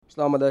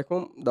अस्सलाम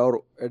वालेकुम दौर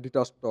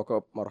एडिटर्स टॉक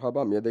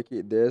मरहबा मेदकी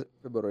दे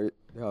February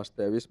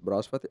 2023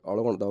 Brihaspati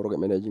अळगण दौरगे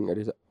managing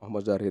editor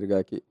Mohammad जहर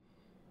हिरगाकी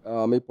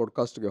मी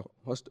पॉडकास्ट ಗೆ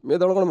host me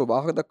dalgona me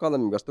ವಾಹಕ ದಕ್ಕಂದ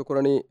me ಗಸ್ತು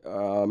ಕುರನಿ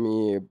me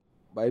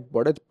ಬೈ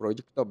ಬೊಡೆ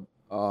ಪ್ರಾಜೆಕ್ಟ್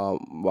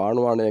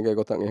ವಾಣವಾಣೆಗೆ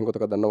ಗೊತ್ತ ಹೆಂಗ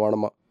ಗೊತ್ತಕ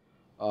ದನ್ನವಾಣಮ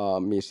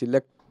me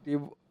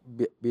selective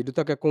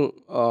ಬಿಡುತಕಕು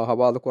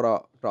ಹವಾಲು ಕುರ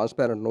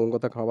transparent non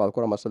ಗೊತ್ತಕ ಹವಾಲು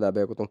ಕುರ ಮಸಲ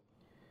ಬೇಕುತು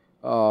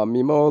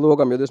me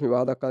ಮೋದುಗ me Des me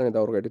ವಾಹಕ ದಕ್ಕಂದ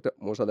ದೌರಗೆ ಎಡಿಟರ್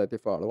ಮೂಸಲ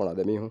ತಿಫಾ ಅಳಗಣ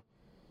ಅದೆ ಮೀಹು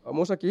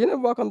Musa kihine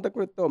wakantak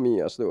metto mi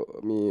aslu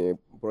mi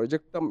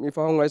project tam mi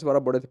fahun ais wara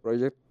bodeti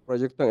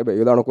project tam ebe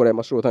yudanu kure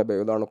masru tam ebe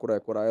yudanu kure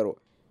kurayero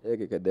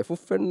ege ke defu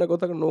fenne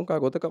gotaka nonka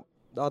gotaka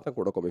data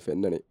koda komi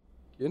fenneni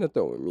kihine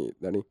to mi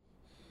dani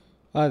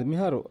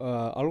miharu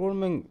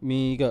algormen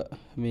miga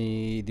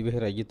mi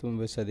divehera yitum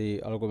vesadi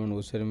algormen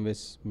userim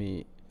ves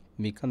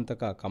mi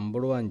kantaka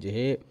kamboduwan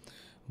jehe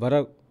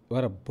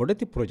wara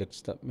bodeti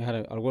projects ta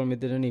mihara algormen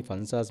medeni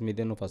fansas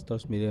midenu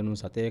 $1 million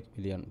 $7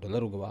 million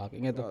uga waak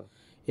ingeta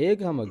ඒක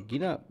හම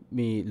ගින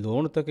මේ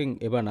ලෝනතකින්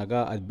එබ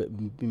නගා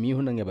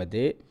මීහුණන්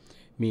එබදේ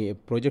මේ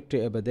project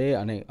එබදේ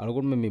අනේ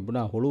අලගොන්ම මේ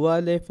බුණා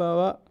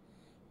හොළුවාලේපාවා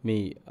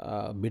මේ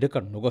බිඩක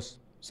නොගොස්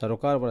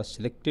සරකාර වර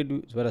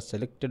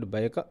selected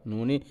බයක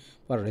නූනි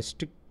වර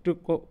රෙස්ට්‍රික්ට්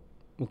කො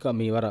මුක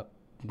මේ වර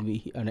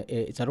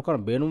අනේ සරකාර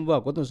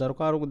බේනුම්වා කොතුන්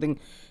සරකාරකුදින්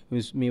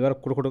මේ වර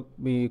කුඩ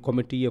මේ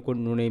කොමිටිය කො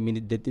නූනේ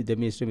මිනිත්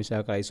දෙමිස්ත්‍රි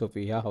මිසාක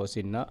අයිසෝෆියා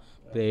හවසින්නා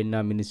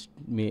ප්‍රේන්නා මිනිස්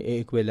මේ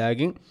ඒක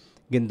වෙලාගෙන්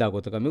ගෙන්දා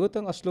ගොතක මේ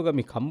ගොතන් අස්ලුග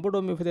මේ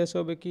කම්බොඩෝ මේ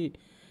ප්‍රදේශෝබෙකි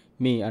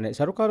මේ අනේ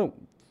සරකාරු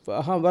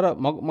වර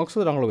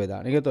මක්සද රංගල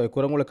වේදාන ඒක තෝ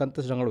කුරමුල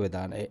කන්තස් රංගල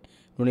වේදාන ඒ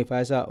නුනි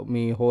ෆයිසා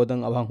මේ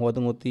හෝදන් අවහන්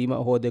හෝදන් උතීම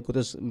හෝදේ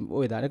කුතස්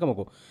වේදාන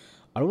එකමකෝ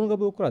අලුණු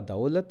ගබ උකර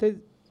දවලතේ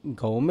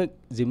ගෞමෙ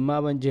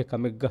ජිම්මාවන්ජේ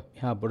කමෙග්ග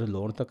එහා බොඩ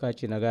ලෝන්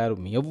තකාචි නගාරු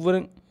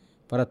මියවරන්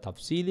para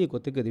tafsili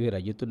gotek dive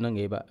rajitun nang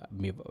eba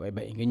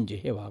ingen je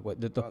he wago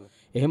detto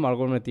එහෙම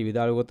අල්ගොරිතම් නැති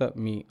විදාල ගොත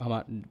මේ හම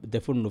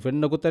දෙෆුන්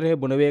නුෆෙන්න ගොතරේ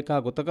බොනවේකා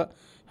ගොතක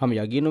හම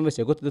යගිනුම් වෙස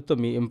ගොත දෙත්ත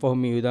මේ එම්පොහ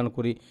මේ විදාන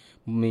කුරි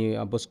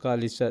මේ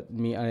බොස්කාලිස්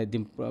මේ අනේ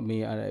දිම්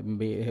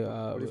මේ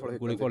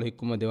ගුලිකොල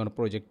හික්කුම දෙවන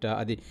ප්‍රොජෙක්ට්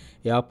අදි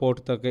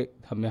එයාපෝට් තක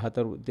හම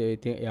හතර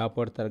තේ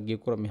එයාපෝට් තර ගිය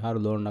කුර මිහාරු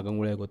ලෝන්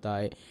නගංගුලේ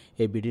ගොතායේ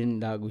ඒ බිඩින්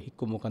දාගු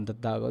හික්කුම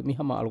කන්තත් දාග මේ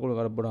හම අල්ගොරිතම්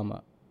වර බොඩම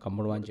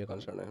කම්බොඩ වංචය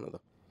කල්සන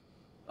එහෙනද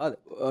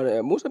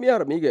ಮೂಸ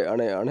ಮಿಯಾರ ಮೀಗೆ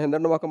ಅಣೆ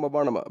ಹೆಂದಣ್ಣವಾಕಂಬ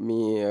ಬಾಣಮ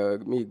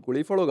ಮೀ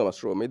ಗುಳಿ ಫಳೋಗ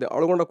ಮಸ್ರು ಮೀದೆ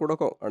ಅಳಗೊಂಡ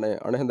ಕುಡಕೊ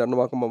ಅಣೆ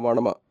ಹೆಂದಣ್ಣವಾಕಂಬ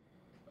ಬಾಣಮ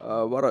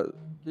ವರ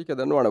ಕೀಕೆ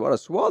ದನ್ನವಾಣ ವರ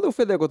ಸ್ವಾದು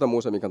ಫೆದೆ ಗೊತ್ತ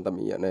ಮೂಸ ಮಿಕಂತ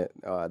ಮೀಯನೆ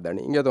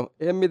ದಣಿ ಇಂಗೆದು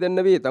ಎಮ್ಮಿ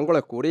ದೆನ್ನವಿ ತಂಗೊಳ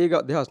ಕುರೀಗ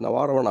ದೇಹಸ್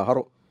ನವಾರವಣ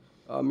ಹರು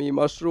ಮೀ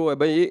ಮಸ್ರು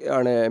ಎಬೈ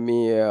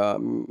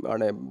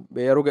ಅಣೆ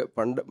ಬೇರುಗೆ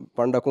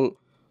ಪಂಡಕುಂ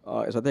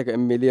සතේක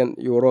මිලියන්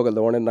යුරෝග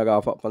ලෝනෙන්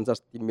නගාෆ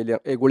 50 මිලියන්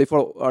ඒ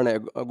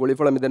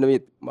ගුලිෆල මිදෙනවි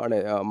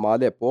අනේ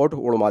මාදේ පෝට්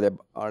උළු මාදේ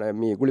අනේ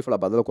මේ ගුලිෆල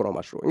බදල කරන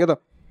මෂරු ඉංගද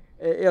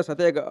ඒ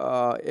සතේක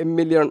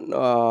මිලියන්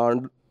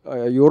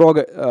යුරෝග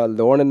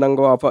ලෝනෙන්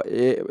නගාෆ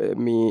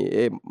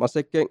ඒ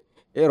මසෙක්කෙන්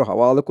ඒර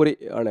හවාල කුරි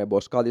අනේ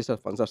බොස්කාදිස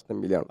 50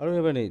 මිලියන් අර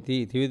වෙන්නේ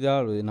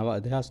තිවිදාලු නව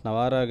අධහස්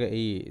නවාරාගේ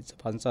ඒ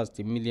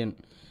 50 මිලියන්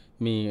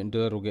මේ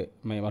ඩොලරුගේ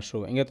මේ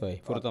මෂරු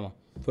ඉංගතෝයි ෆුරතම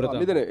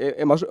midene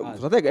e mashu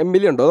sateka $1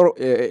 million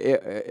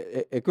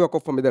ekwa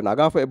koffa midene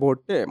nagafa e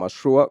botte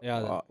mashruwa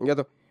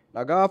ingeto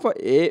nagafa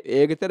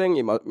ege teren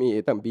mi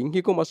etam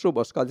binkiku mashru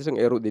boska disen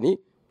eru dini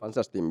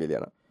 50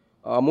 million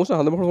musa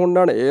handamul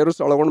honnana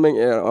erus alagon men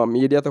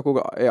media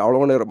takuga e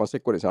alagon er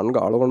masek kori sanga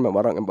alagon men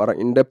waran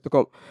in depth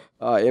ko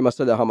e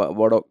masala hama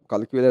bodo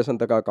calculation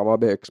taka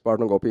kamabe expert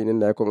no opinion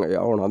nekon e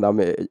awon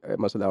handame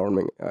masala awon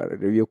men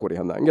review kori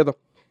handa ingeto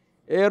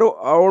ඒරු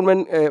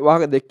අවුන්මෙන්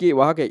වාහක දෙක්කී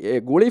වාහක ඒ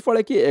ගුලි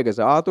ඵලකි ඒක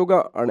සාතුග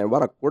අනේ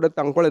වර කොඩ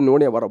තංකොල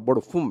නෝනේ වර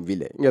බොඩ ෆුම්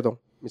විලේ ඉංගතෝ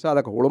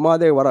මිසාලක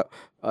හොළුමාදේ වර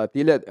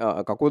තීල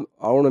කකු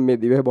අවුන් මේ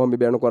දිවේ බොම්බි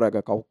බේන කරක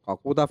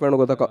කකුතා ෆේන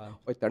ගොතක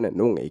ඔය තන්නේ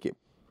නුන් ඒකේ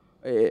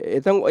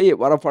එතන් ඔය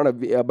වර ෆණ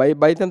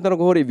බයි තන්තන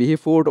ගෝරි විහි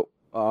ෆෝටෝ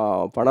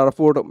පනර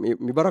ෆෝටෝ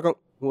මිබරකන්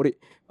හොරි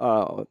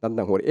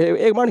තන්තන් හොරි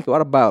ඒ මානික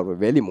වර බාර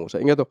වෙලි මෝස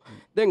ඉංගතෝ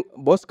දැන්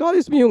බොස්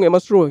කාලිස් මිහුන්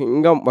එමස්රෝ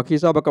හින්ගම්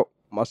වකීසාබක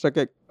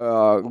මස්සක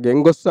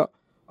ගෙන්ගොස්ස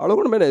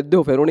අලගොන මෙන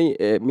එද්දෝ ෆෙරුණි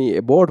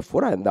මී බෝඩ්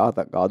ෆොර ඇන්දාත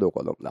ගාදෝ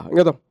කොලම් නා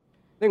ඉංගතෝ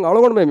දැන්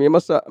අලගොන මේ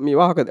මස්ස මී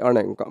වාහක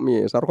අනේ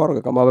මී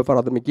සරකාරක කමාවේ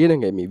පරද මී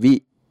කියනගේ මී වී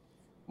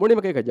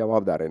මොනිම කේක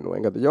ජවාබ්දාරෙන් නෝ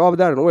ඉංගතෝ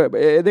ජවාබ්දාරෙන් නෝ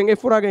එදෙන් ඒ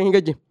ෆොරාගෙන්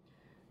හිඟජි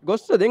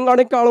ගොස්ස දෙන්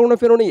අනෙක් අලගොන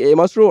ෆෙරුණි ඒ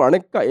මස්රු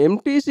අනෙක්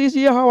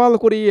MTCC හවාල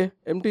කුරියේ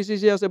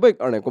MTCC සෙබයි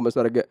අනේ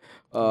කොමසරගේ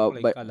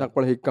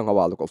දක්වල හික්කන්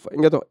හවාල කොෆ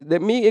ඉංගතෝ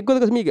දැන් මී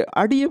එක්ගොදකස් මීගේ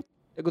අඩිය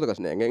එක්ගොදකස්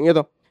නෑ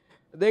ඉංගතෝ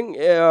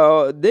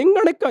දැන්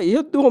අනෙක්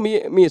ඉහද්දෝ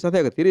මී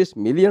සතේක $30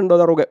 මිලියන්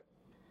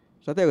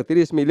සතේක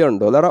 $30 මිලියන්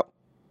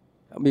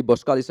මේ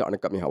බොස්කාලිස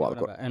අනෙක් මේ හවාල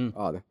කර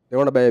ආද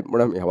එවන බෑ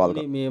මොන මේ හවාල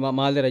මේ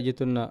මාලේ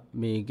රජතුන්න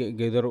මේ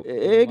ගෙදරු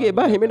ඒගේ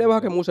බා හිමනේ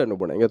වාක මුසන්න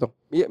බොන එතෝ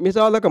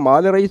මිසාලක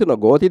මාලේ රජතුන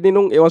ගෝති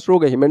දිනුන්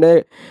එවස්රෝගේ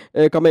හිමනේ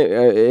කම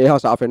එහා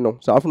සාෆෙන්නෝ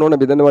සාෆනෝන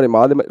බෙදනවරි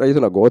මාලේ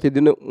රජතුන ගෝති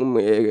දිනු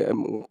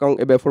කන්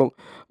එබෙෆලොන්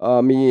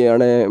මේ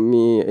අනේ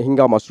මේ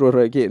හිංගා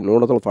මස්රෝරගේ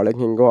නෝනතල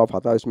ඵලෙන් හිංගා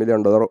 $40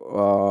 මිලියන්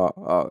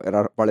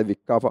එරර් ඵලෙ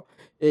වික්කාෆා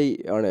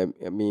ei ane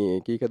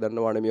mi kike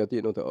dannawane mi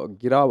oti no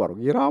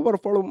girawaru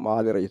folum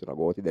maadera yituna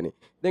goti deni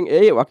den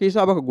ei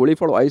wakisabaka guli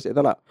folu ais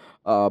edana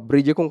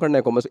bridge kun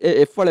kanne commerce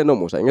e fale no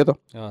musa ingeto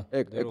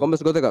e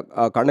commerce goteka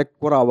connect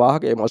kora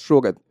wahake e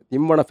mashruge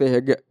timmana fe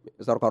hegge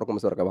sarkar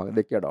commerce sarka wahake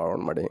dekke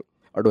down made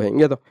adu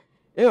hengeto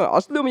e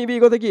aslu mi bi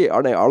goteki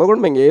ane alogon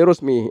men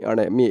eros mi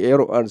ane mi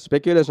ero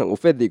speculation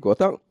ufeddi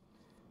gota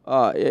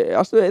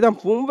අස්තු එදම්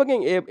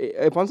ෆුම්වගෙන්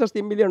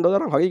 $5 million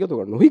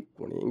හගිකතු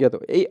නොහික්ුණ ගත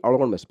ඒ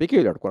අලගොම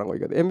ස්පිකේලට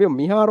කරන ොයික එම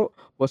මිහාරු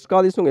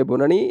පොස්කාදිසුන්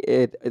එබුණනි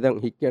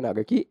එදම් හික්කන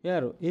අගකි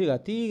යාරු ඒ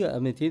අතීග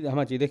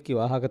හම චිදෙක්කි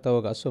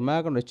වාහකතවග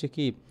අස්වමෑකන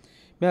රච්චකි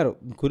මෙරු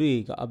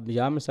කුරී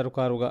යාම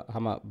සරකාරුග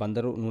හම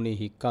බන්දරු නුනේ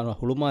හික්කාන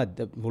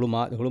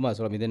හුළුමා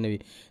සොල මිදෙන්නෙවි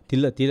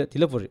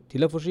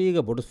තිලපුරීග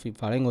බොඩු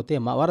ෆරෙන් ඔතේ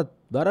වර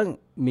දරන්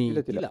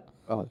මී තිලා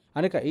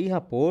අනක ඒ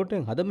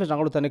පෝටෙන් හදම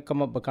නගලු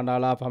තනෙක්කම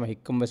කණඩාලා පහම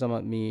හික්කම් වෙසම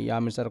මේ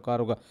යාමින්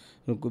සරකාරුග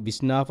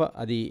බිස්නාප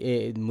අදි ඒ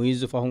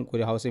මුයිසු ෆහුම්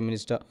කුරි හවුසින්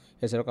මිනිස්ටර්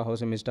ඒ සරකාර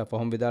හවුසින් මිනිස්ටර්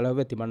ෆහුම් විදාලා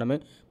වෙ තිමන්නම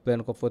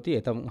ප්ලෑන් කොෆොති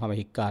එතම් හම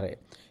හික්කාරේ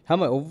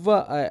හම ඔව්ව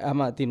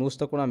හම ති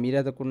නූස්තකුණා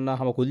මීරතකුණා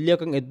හම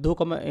කුල්ලියකන්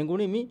එද්දෝකම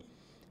එඟුනි මි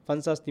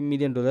 $5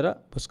 මිලියන්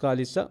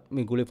පුස්කාලිස්ස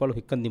මේ ගුලිෆලු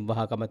හික්කන් දින්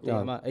වහකමත්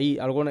හම ඒ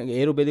අල්ගොන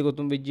ඒරු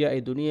බෙදිගොතුම් විජ්ජා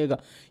ඒ දුනියේග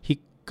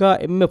හික්කා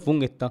එම්ම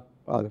ෆුන් එත්තම්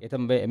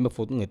එතම් බේ එම්ම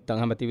ෆුන් එත්තම්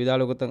හම ති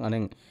විදාලා ගොතන්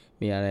අනෙන්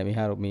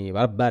මිහාරු මේ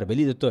වරබ්බාර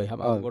බෙලිදතොයි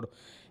හම ගොඩ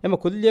එම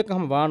කුල්ලියක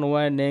හම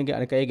වානුවා නේගේ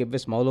අනික ඒගේ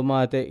එබ්බස්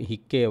මවුලුමාත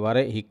හික්කේ වර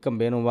හික්කම්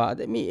බේනුවා අද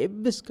මේ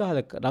එබ්බස් කාල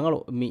රංගල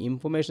මේ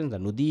ඉන්ෆර්මේෂන් ද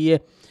නුදීයේ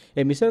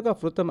ඒ මිසරක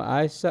ෆෘතම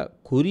ආයස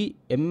කුරි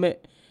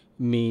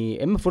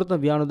එම්ම ෆෘතම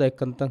වියානුද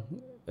එක්කන්තන්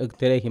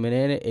तेरे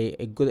हिमने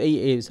एग्गो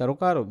ए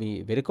सरकार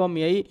मी वेरिकॉम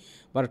यही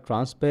वर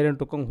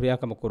ट्रांसपेरेंट उकम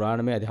हुरियाकम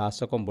कुरान में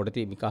अध्यासकम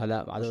बोडती मिकाहला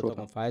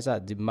आदतकम फायसा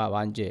जिम्मा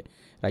वांजे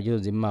राज्य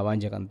जिम्मा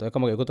वांजे कंतो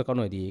एकम एगोत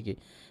कनो दी कि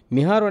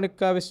मिहार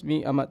वनिकाविस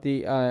मी अमति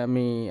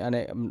मी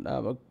अने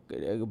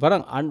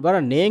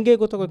वर नेंगे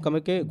गोत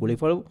कमके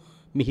गुलिफल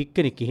मी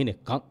हिक्कनि किहिने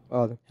कं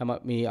हम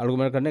मी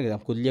अळुगमन करने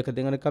कुल्लियक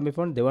देंगने कम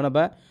फोन देवना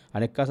बा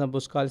अनेक्का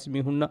संपुस्कालिस मी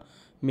हुन्ना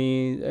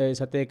मी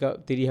सतेक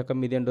 $30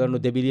 मिलियन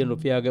 $2 बिलियन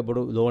रुपयागे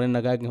बडු ලෝනෙන්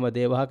නගාගෙන හැම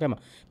දේවහකම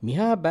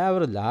මිහා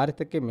බෑවර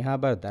ලාරිතක මිහා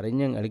බර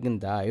දරින්යන් අලිගින්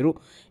දායිරු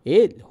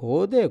ඒ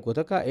හෝදේ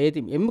ගොතක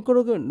ඒති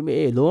එම්කඩුගේ මේ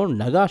ලෝන්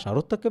නගා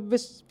ශරුත්තක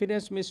වෙස්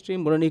ෆිනන්ස් මිනිස්ට්‍රි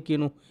මොනනි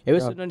කිනු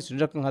එවසනනි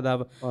සිරකන්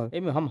හදාව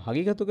එමෙ හම්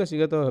හගීගතුක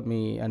සිගත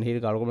මේ අනහිර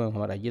කාලගම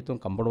හම රජ්‍යතුන්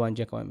කම්බඩ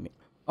වංචකම මේ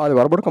ආද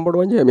වරබඩ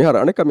කම්බඩ වංචේ මිහාර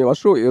අනෙක මේ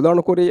වස්තු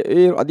යදාන කොරේ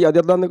ඒ අදි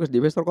අදදාන්නක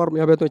දිවස් सरकार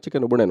මිහා බේතෝ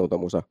චිකන බුනේ නෝ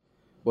තමුසා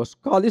bos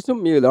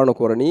kalisum mi dano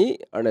korani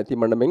ane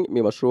timandamen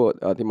mi masro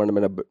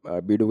timandamena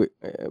bidu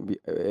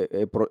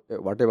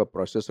whatever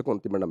process kon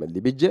timandamen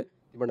libijje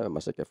timandamen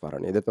masake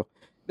farani edeto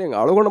den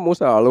alugona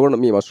musa alugona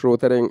mi masro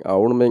tereng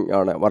awunumen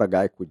ana wara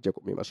gaay kujje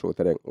mi masro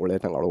tereng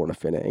oletan alugona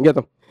fene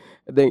engeto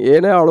den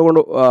ene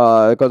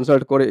alugona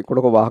consult kori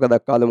kodoko wahaka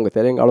dakkalamu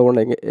tereng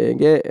alugona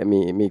enge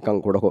mi kan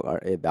kodoko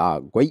e da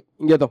goi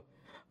engeto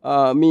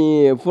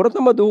mi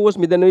furtama duwas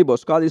midenwi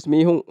boskalis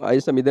mihun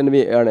aisa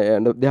midenwi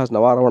dehas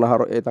nawarwana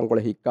haro e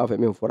tankole hikka fe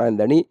mihun foran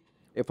dani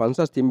e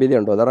 $5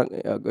 billion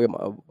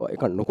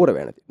ekan nukure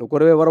venati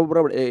nukure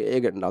warabura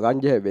ege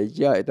naganje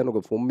vejja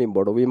etanuko fummin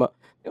bodowima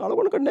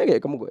algon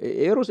kannege ekamuko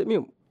erose mi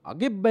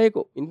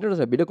agebbayko internet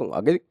sa bidekon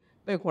age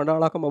be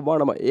kondalakam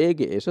banama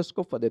ege ss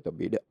ko fadeto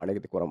bid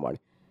anegeti koramani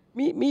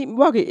mi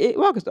wage e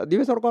wage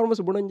dive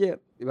sarkarmas bunanje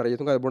iwara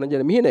yetunga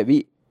bunanje mihene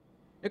vi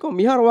eko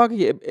mihar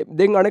wage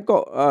den aneko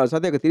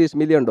sadeka $30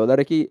 million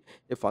ki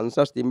e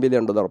 $5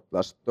 billion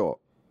plus to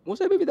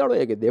musa be vidalo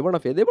ege devana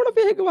fe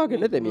hege wage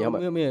nete mi hama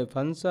me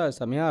fansa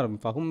samyar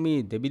fahum mi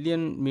 $2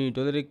 billion mi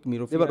dollar mi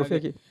rufiya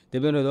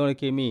 $2 billion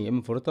ki mi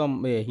em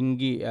fortam me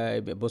hingi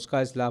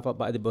boskas lafa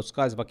ba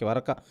boskas bakke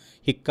waraka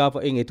hikka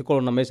en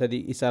etikol name sadi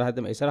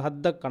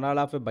isarahadda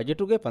kanala fe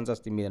budget uge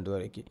 $5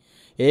 million ki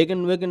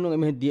egen wegen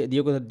me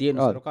diego die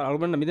sarkar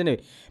algon midene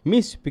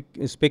mi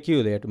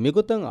speculate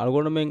migotan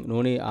algonmen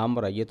noni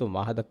amra yeto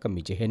mahadakka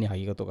mi jeheni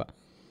hayigotoga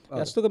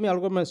අස්තුක මේ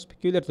අල්ගොරිතම්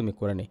ස්පෙකියුලේට් තුමි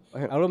කරන්නේ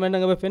අල්ගොරිතම්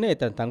නංග බෙන්නේ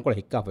එතන තංකොල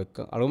හික්කා ෆෙක්ක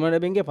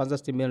අල්ගොරිතම් බෙන්ගේ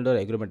 $5 million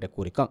agreement එක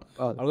කුරිකන්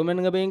අල්ගොරිතම්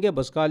නංග බෙන්ගේ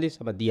බස්කාලි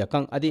සම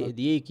දියකන් අදි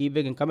දියේ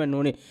කීවෙගෙන් කමෙන්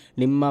නෝනේ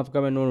නිම්මාප්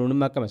කමෙන් නෝනේ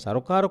උනුමක් කම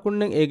සරකාර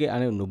කුන්නෙන් ඒගේ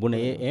අනේ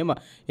නුබුනේ එහෙම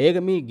ඒක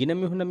මී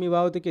ගිනමි හුන්න මී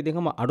වාවතකේ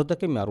දෙකම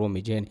අඩුතක මී අරුව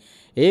මී ජේනි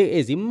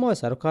ඒ zimma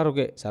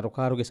සරකාරගේ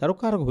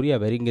හුරියා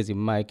වෙරින්ගේ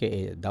zimma එක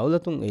ඒ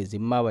දවලතුන් ඒ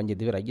zimma වංජි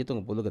දිව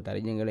රජ්‍යතුන් පුලුක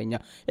තරින්ගෙන්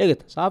ගලෙන්ඥා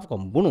ඒක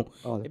සාෆ්කම් බුණු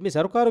මේ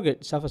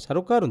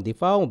සරකාරුන්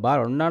දිෆාවු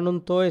බාර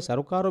ඔන්නානුන් තෝයේ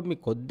සරකාරු mi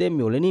kodde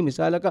mi oleni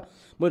misalaka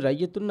mo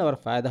rayyetunna war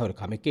faayda hor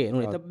kameke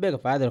enu etabbega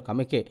faayda hor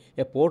kameke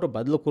e port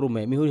badlu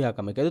kurume mi huriha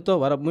kameke edo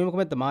war muhim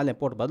kometta maale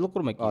port badlu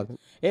kurume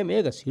e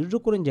mega sirru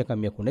kurunje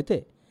kamya kunete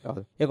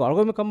eko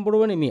algorithm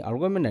kambuduwani mi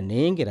algorithm na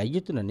neenge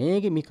rayyetunna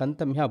neenge mi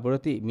kanta miha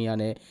borati mi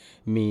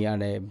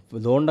ane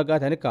loan daga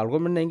tanek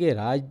algorithm neenge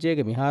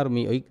rajyege mihar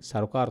mi oi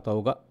sarkar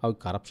tawga oi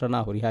corruption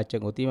a huriha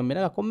chen otima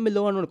menaka komme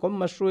loan one komme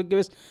mashruege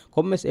ves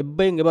kommes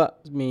ebben eba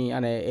mi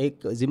ane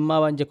ek zimma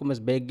wanje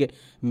kommes begge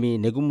mi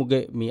negumuge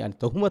mi an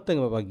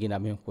tuhumatan bagina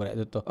me kore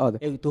edto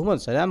e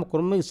tuhumat salam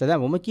kurme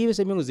salam om kiwe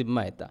se mi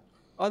zimma eta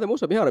ada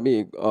musa bihar mi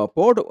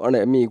pod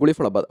ane mi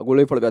gulifala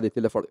badi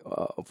tilefal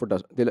futa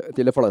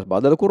tilefala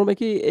badal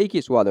kurumeki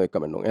eiki suwada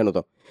ekamenno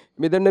enuto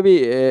mi dennebi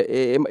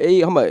ei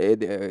hama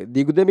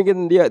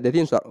digudemigen dia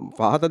detin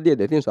fahata dia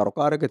detin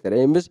sarkarake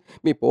teremis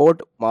mi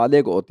pod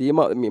maadega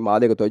otima mi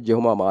maadega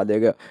tojjehuma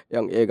maadega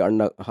yang e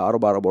ganna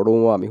harubara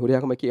boduma mi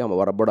huriyakama ki hama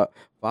waraboda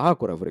faha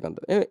kura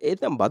furikanta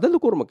etam badal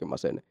kurumeki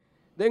masene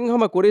den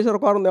hama kuri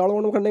sarkarun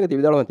alwonu kannege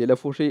tibidalwan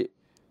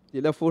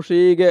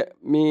tilafushige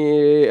mi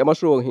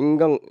emasru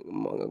hingan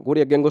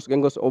guriya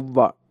gengos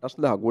ovva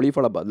tasla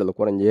gulifala badal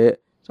koranje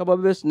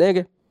sababes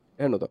nege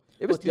enoto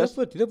ebes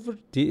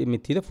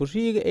tila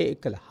fushige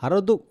ekala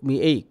haradu mi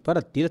ei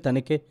para tila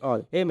taneke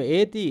eme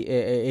eti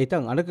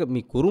etan anaka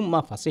mi kurum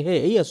ma fasehe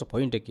ei aso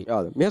point eki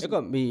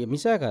eka mi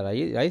misaka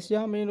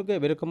raisya meenuge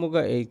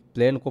berkamuga ei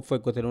plane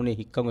koffo ekotenuni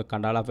hikkamu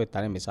kandala fe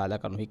tane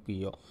misala kanu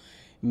hikwiyo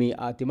mi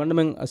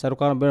timanmen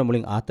sarukaram ben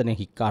mulin aatane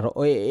hikkaro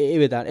e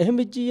vedan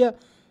ehmejjiya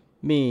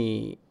mi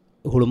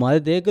hulumaade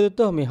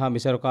deegedto mi ha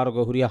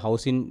misarkarugo huriya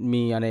housing mi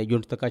ane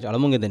unit taka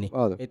alamunge deni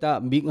eta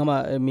big hama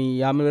mi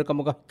yame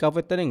welkamuga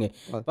hikkafettanenge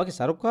baki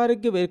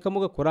sarukarigge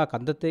welkamuga kora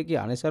kandatege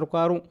ane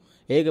sarukarun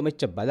ege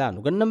meccha bala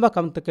nugannamba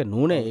kamtake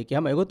nune eke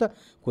hama egota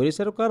kori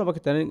sarukaru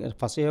baki tan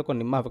fasehe ko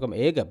nimma fakam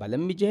ege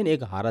balam mijhen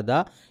ege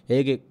harada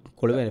ege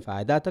kolwene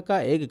faida taka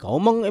ege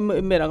gawman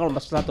emme rangal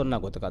masla tonna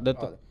gotaka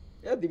datto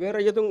ya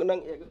diberayatun nan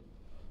ege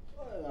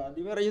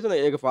diberayatun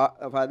ege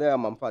faida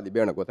manfa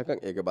dibena gotaka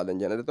ege balan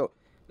jena to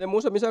de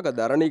musa misaka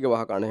daranige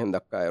wahaka ane hem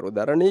dakka eru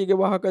daranige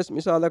wahaka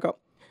misalaka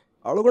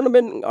alugonu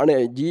ben ane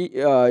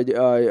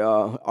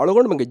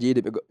alugonu menge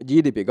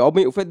GDP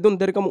gawmi ufeddun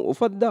terikam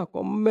ufadda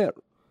kommer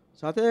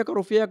sateka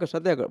rufiyaka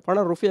sateka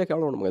pana rufiyaka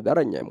alugonu menge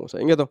daranya musa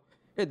ingeto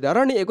e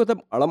darani egota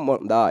alam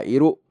da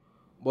iru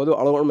bodu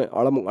alugonu men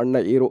alamu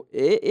anna iru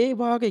e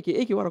wahaka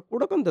eki war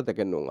kudakanta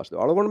tekennun astu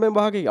alugonu men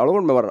wahaka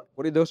alugonu men war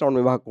kori dosawun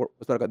men wahaka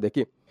ustarka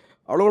deki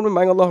alon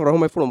men Allah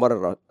rahmay fulum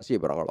barra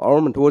asiba rangal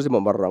alon men tourism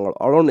barra rangal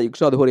alon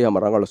iksad hori hama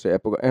rangal se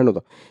epuga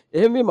enudo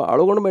ehmi ma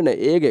alon men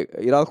ege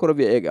iral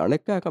korbi ege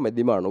anekka kame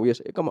dimanu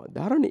yes ekama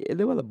darani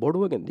elewala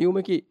boduwegen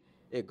diumeki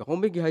e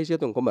gahombe ge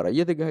haisiyatun koma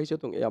rayete ge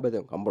haisiyatun e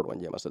abeden kambodu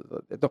wanje masal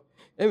eto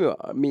ehmi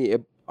mi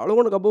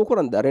alon gabu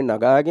koran daren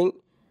nagagen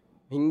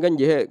hingan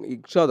je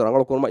iksad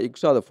rangal korma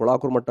iksad fola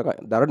kormatta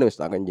darani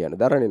mistagan jena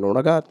darani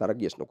nonaga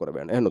taragies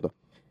nokorben enudo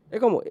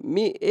ekam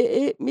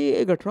mi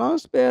ega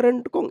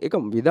transparent kon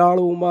ekam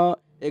vidaluma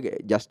ege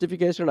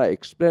justification a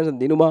explanation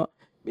dinuma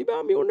mi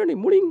ba mi onnani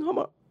mulin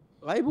hama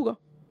laibuga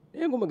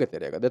enguma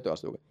geterega deto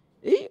asuga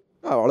ei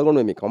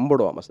alagonu mi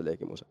kambodo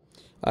masaleke musa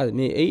ad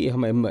mi ei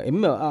hama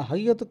emme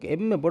hagiyatu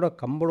emme boda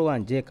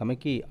kambodowan je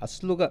kameki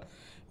asluga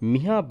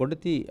miha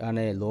bodati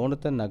ane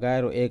lonata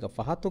nagairu ega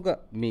fahatuga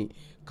mi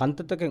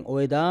kantataken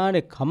oedane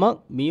kama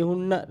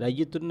mihunna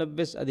rayitunna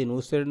bes adi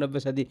nusserna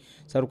bes adi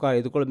sarukar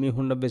edukol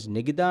mihunna bes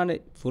negidane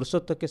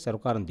fursottake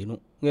sarukaran dinu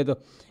ngedo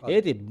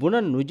eti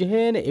bunan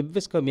nujhene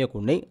evves ka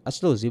miyaku nei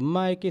aslo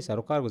zimmaiki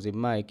sarukargo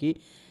zimmaiki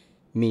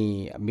mi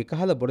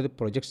mikahala bodati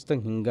projects tan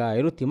hinga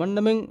iru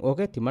timannamen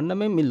oke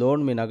timannamen mi loan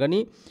mi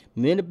nagani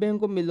men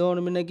benko mi loan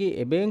mi nagi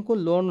e benko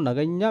loan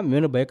naganya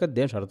men bayka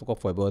den sharatu ko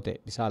foi bote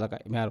bisalaka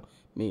imar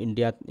mi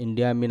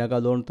india mi naga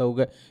loan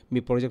tawga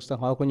mi projects tan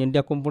ha ko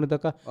india company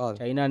taka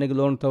china negi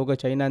loan tawga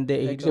china ande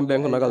exim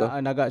bank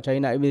naga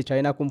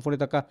china company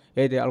taka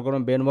ede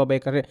algorithm benuma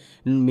baykare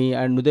mi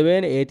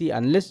nudevene eti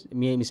unless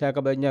mi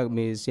misaka banya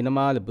mi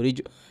cinema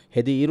bridge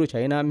hedi iru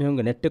china mi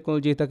hunga net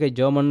technology take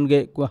german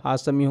ge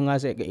hasa mi hunga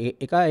se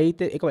eka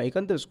eite ekama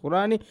ekante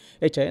skurani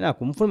e china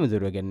kumfum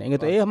durwegen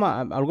engeto e hama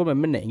algorithm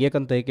menne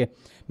engekante eke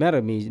mer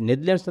mi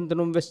netherlands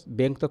tantanum ves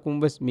bank takum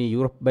ves mi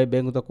europe by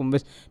bank takum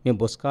ves mi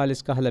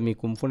boskalis kahala mi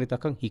kumfuni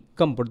takan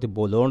hikkam porti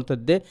bolon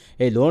tadde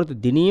e loan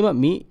dinima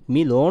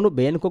mi loan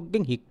ben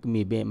kokgen hik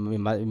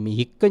mi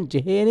hikkan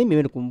jeheni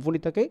mi kumfuni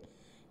take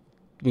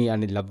mi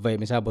ani labvai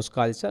misa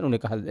boskalis nune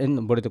kahal en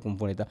bodite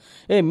kumfunita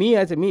e mi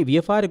ase mi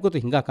vfr goto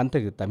hinga kante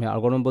gitta mi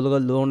algorithm boluga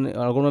loan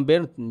algorithm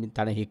ben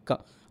tane hikka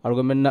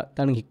algorithm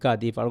tan hikka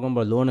di algorithm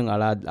loan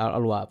ala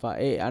alwa fa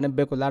e ane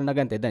be ko lan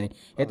nagan tedani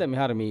eta mi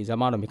har mi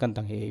zamano mi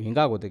kantan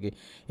hinga goteki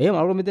e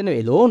algorithm denne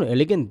e loan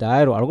eligen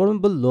dairu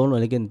algorithm bol loan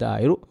eligen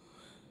dairu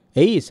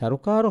ei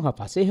sarukaru ha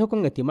pasehokon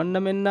etimanna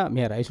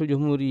me raisul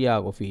jumhuriya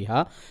gofiha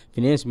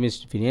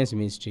finance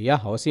ministry ya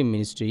housing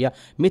ministry ya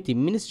me tim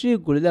ministry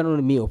gulidanu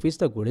mi office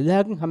ta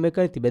gulidagen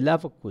hammekari tibella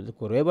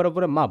korwe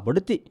barabara ma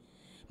bodti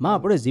ma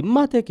bod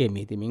zimmate ke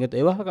mi ti minget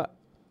ewahaka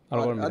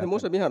ade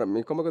musa bihar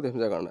mi komako de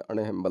jaga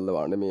ane hem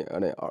ballawande mi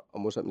ane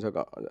musa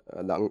misaka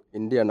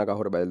india naga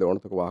hore bayle on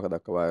to wahaka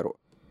dakkawairu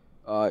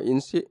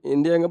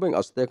india ngabeng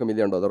 $1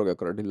 million ga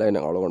credit line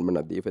algon men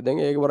di fe den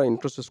ege wara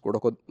interest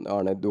kodako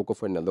ane duko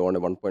fenne do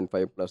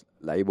 1.5 plus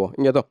laibo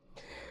ingeto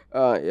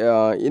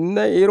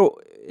inna ero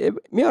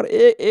miar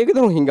ege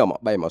don hingama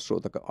bay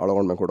masrutaka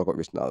algon men kodako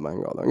visnal ma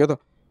hingala ingeto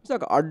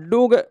misaka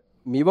adduga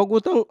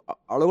miwagutan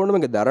algon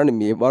men darani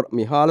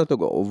mi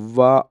halatugo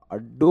ovva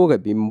adduga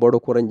bimbodu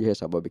koranji he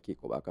sababiki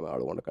ko bakama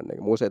algon kanne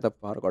musa eta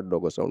par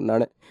kaddogo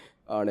sonnane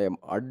ane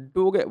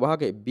adduge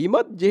wahake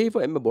bimat jehifa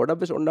emme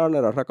bodabes onnane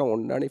rarakan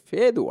onnani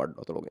feedu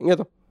addo tologe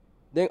ingeto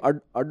දැන්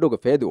අඩ්ඩෝක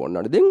ෆේදු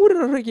ඔන්නට දෙන් උර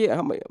රරකේ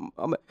හම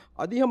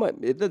අදි හම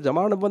එත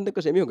ජමාන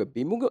බන්දක සෙමියෝක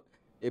බිමුග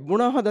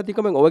එබුණා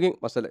හදතිකමෙන් ඔවගෙන්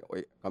මසල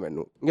ඔය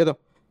කමෙන්නු ගෙද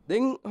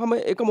දෙන් හම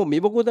එකම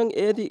මිබකුදන්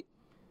ඒති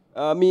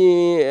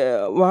මේ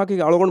වාහක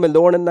අලගොන් මෙ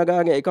ලෝනෙන්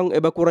නගාගේ එකන්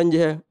එබ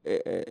කුරංජය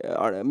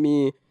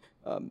මේ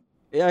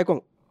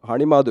එයකොන්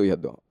හනිමාදු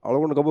යද්ද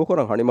අලගොන් ගබෝ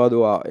කරන්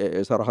හනිමාදුවා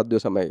සරහද්ද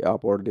සමය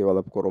ආපෝර්ට්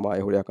ඩෙවලොප් කරමා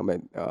එහුරියකම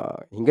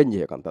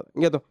හිංගන්ජය කන්ත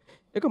ගෙද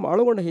එක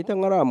අලගොන්ට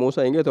හිතන් අරා මූස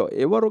ඉගෙතෝ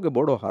එවරුගේ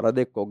බොඩෝ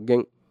හරදෙක්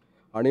කොග්ගෙන්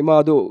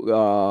අනිමාදු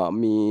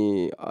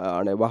මේ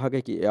අනේ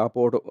වාහකකි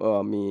එයාපෝර්ට්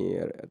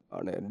මේ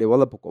අනේ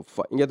ඩෙවලොප් කොෆ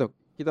ඉගෙතෝ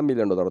කිත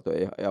මිලියන් ඩොලර්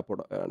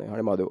එයාපෝර්ට් අනේ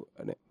හනිමාදු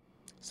අනේ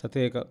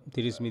සතේක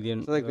 30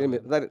 මිලියන්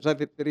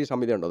සතේ 30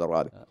 මිලියන් ඩොලර්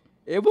ආද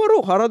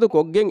එවරු හරදු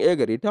කොග්ගෙන්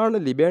ඒක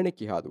රිටර්න් ලිබේණි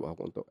කිහාදුවා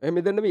කොන්තෝ එහෙම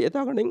දෙන්න මේ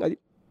එතාගණෙන් අදි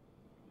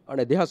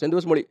අනේ දෙහස්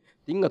එන්දුවස් මොලි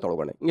තිංග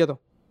තොලගණේ ඉගෙතෝ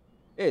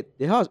ඒ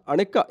දෙහස්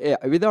අනෙක්ක ඒ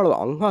විදාලව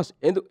අංහස්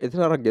එඳු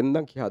එතරක්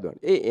ගෙන්දන් කියාදුවන්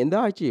ඒ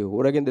එඳාචි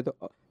හොරගෙන් දෙත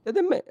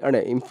එදෙම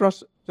අනේ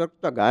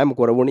ඉන්ෆ්‍රාස්ට්‍රක්චර් ගායම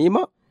කරවුණීම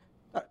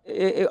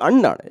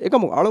අන්නාන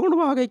එකම අලගොණ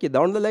වාගේකි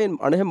ඩවුන් ද ලයින්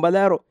අනෙහෙම්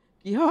බලාරෝ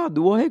කිහා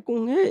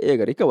දුවහෙකුන්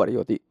ඒක රිකවරි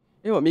යොති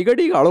එම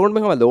මිගඩි අලගොණ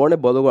මෙහම ලෝනේ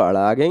බොලග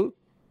අලාගෙන්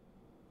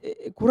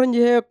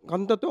කුරංජේ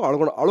කන්තතෝ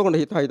අලගොණ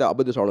හිත හිත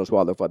අබදු සවන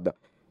ස්වාද පද්ද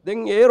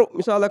දැන් ඒරු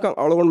මිසාලකන්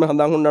අලගොණ මෙ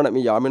හඳන් හුන්නන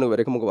මේ යාමිනු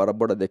වෙරකමුක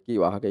වරබොඩ දෙක්කී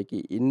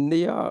වාහකේකි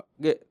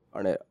ඉන්දියාගේ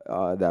අනේ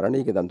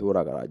දරණීක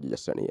දන්තුරා රාජ්‍ය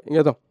ජස්සනිය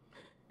ඉගතෝ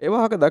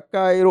එවාහක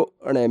දක්කායිරු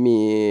අනේ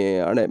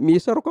මේ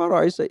සරකාර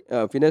අයිස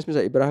ෆිනන්ස් මිස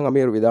ඉබ්‍රාහිම්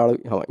අමීර් විදාල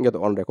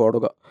ඉගතෝ ඔන්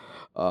රෙකෝඩුක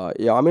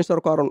යාමේ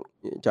සරකාරන්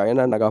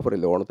චයිනා නගාපුරි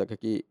ලෝණ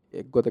තකකි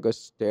එක්ගොතක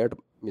ස්ටේට්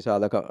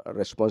මිසාලක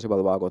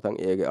රෙස්පොන්සිබල් වාගොතන්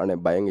ඒගේ අනේ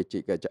බයෙන්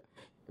ඉච්චි කච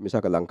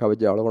මිසක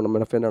ලංකාවේ ජාලගොන්න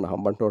මෙන ෆෙන්නන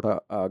හම්බන්ටෝට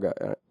ආග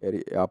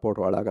එරි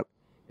එයාපෝර්ට් වලාගන්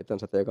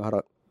එතන සතේක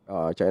හර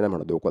චයිනා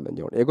මන දෝකොල්දන්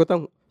ජෝන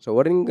ඒගොතන්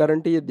සොවරින්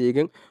ගරන්ටිය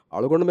දීගෙන්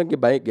අලගොන්න මෙගේ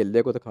බය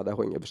ගෙල්ලේ කොත කදා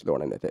හොයින් එපිස්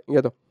ලෝණ නැත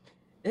ඉගතෝ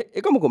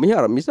එකමක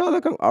මිහාර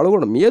මිසාලකන්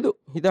අලගොන්න මියදු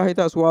හිතා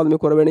හිතා සුවාද මේ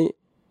කරවෙනි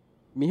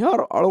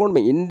මිහාර අලගොන්න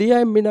මේ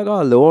ඉන්දියාවෙන්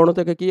මිනගා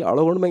ලෝණතකකි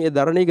අලගොන්න මේ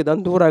දරණීගේ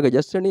දන්තුරාගේ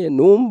ජස්සනිය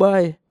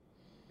නූම්බායි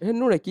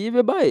එහෙන්නුනේ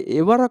කීවේ බයි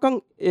එවරකන්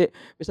ඒ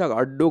මිසක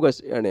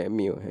අඩ්ඩෝගස් යන්නේ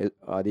මිය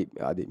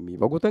ආදි මි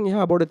වගුතන්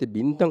එහා බොඩති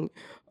බින්තන්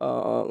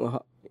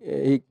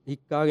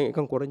හික්කාගෙන්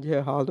එකන් කොරංජය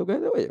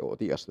හාල්තෝකද ඔය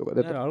ඕති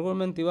අස්තෝකද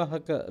අලගොන්න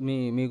තිවාහක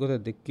මේ ගොත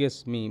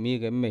දෙක්කස් මේ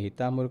ගෙම්ම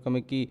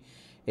හිතාමුරුකමකි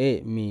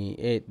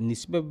ඒ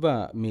නිස්බෙබ්බා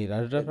මේ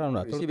රජරටාවන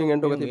රිසීවිං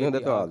එන්ඩ් එක තිබෙන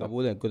දතවාද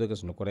කබූද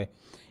එක්ගොතකස් නොකරේ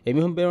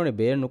එමිහුම් බේරෝනේ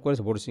බේර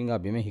නොකරස බොඩසිංගා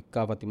බිම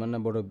හික්කා පතිමන්න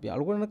බොඩ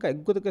අලගොන්නක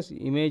එක්ගොතකස්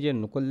ඉමේජ්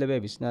නොකොල්ලබේ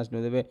බිස්නස්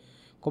නොදබේ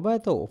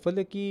කොබාත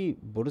ඔෆලකි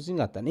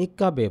බොඩසිංගා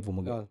තනික්කා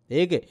බේපුමුගේ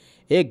ඒගේ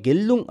ඒ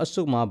ගෙල්ලුම්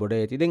අස්සු මා බොඩ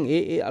ඇති දැන්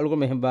ඒ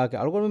අලගොන්න මෙහෙම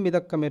බාගේ අලගොන්න මේ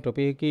දක්ක මේ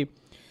ටොපිකි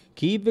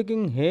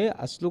කීවකින් හේ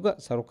අස්ලුග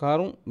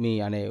සරකාරුන්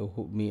මේ අනේ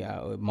මේ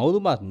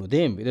මෞදුමාත්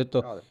නුදේම්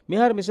විදෙත්තෝ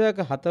මිහාර මිසයක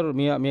හතර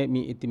මේ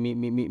ඉති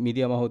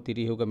මිදියා මහෝ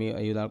තිරිහුග මේ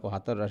අයුදාල්ක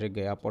හතර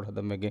රශෙක්ගේ එයාපෝර්ට්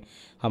හදම්මගේ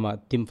හම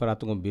තිම්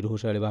ෆරාතුන්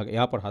බිරුහුෂාලි වාක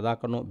එයාපෝර්ට් හදා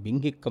කරනෝ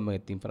බින්ගික්කම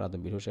තිම්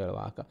ෆරාතුන් බිරුහුෂාලි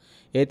වාක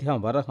ඒති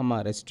හම වර හම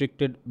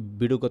රෙස්ට්‍රික්ටඩ්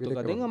බිඩු කොතුක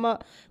දෙන් හම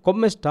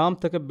කොම්මස් ටාම්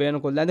තක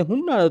බේන කොල්ලානේ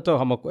හුන්නාලතෝ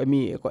හම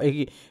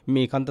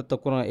මේ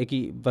කන්තත් කරන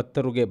එකි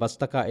වත්තරුගේ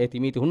බස්තක ඒති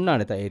මීති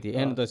හුන්නානේ තා ඒති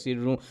එහෙනතෝ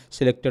සිරු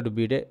සිලෙක්ටඩ්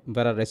බිඩේ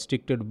වර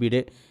රෙස්ට්‍රික්ටඩ්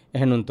බිඩේ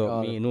එහෙනුන්තෝ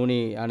මේ නූනි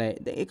අනේ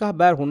ඒක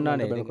බෑර්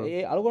හුන්නානේ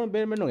ඒ අලගොන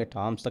බේරෙන්නගේ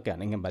ටාම්ස් තක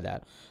යනෙන්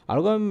බදාර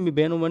අලගොන මේ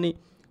බේනුමනි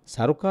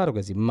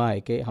සරකාරුගේ සිම්මා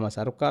එකේ හම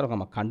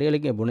සරකාරුගම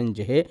කණ්ඩේලගේ බුණන්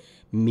ජෙහෙ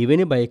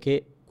මිවෙනි බයකේ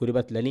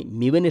කුරිබත් ලනි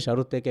මිවෙනි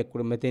ෂරුත් එකේ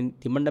කුරුමෙතෙන්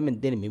තිමණ්ඩමෙන්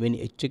දෙන මිවෙනි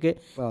එච්චකේ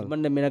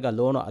තිමණ්ඩ මෙනග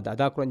ලෝන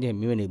අදා කරන් ජෙහෙ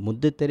මිවෙනි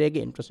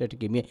මුද්දතරේගේ ඉන්ට්‍රස්ට් රේට්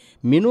එකේ මේ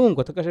මිනුන්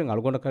ගොතකෂන්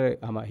අලගොන කර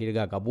හම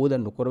හිරගා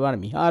ගබෝදන් නුකරවාන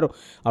මිහාරු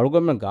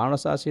අලගොන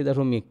ගානසාසිය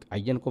දරු මේ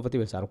අයන් කොපති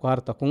වේ සරකාර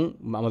තකුන්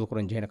අමල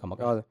කරන් ජෙහෙන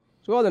කමක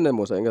සුවාදන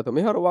මොස ඉගත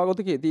මිහාර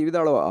වාගොතකි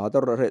තීවිදාලව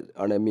හතර රහ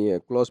අනේ මේ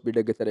ක්ලෝස්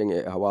බිඩ් තරෙන්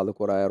හවාල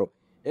කරායරෝ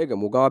ඒක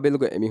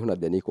මුගාබෙලුග එමිහුණ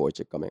දෙනි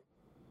කෝච් එකම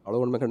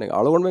අලගොන් මෙකනේ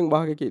අලගොන් මෙන්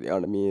වාහකකි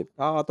අනේ මේ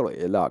තාතල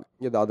එලා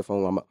ගේ දාද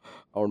ෆෝන් අම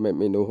අවුන්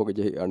මේ නෝහෝගේ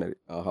ජෙහි අනේ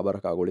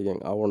හබරකා ගොලිගෙන්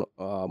අවුන්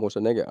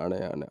මොසනේගේ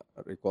අනේ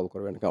රිකෝල්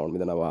කරවෙන කවුන්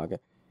මිදන වාගේ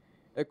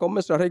ඒ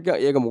කොම්මස් රහෙක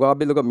ඒක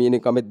මුගාබෙලුග මීනි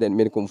කමෙත් දෙන්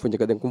මීනි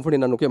කුම්ෆුන්ජක දෙන් කුම්ෆුනි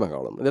නන්නු කෙම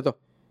කවුන් දෙතෝ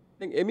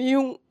දැන්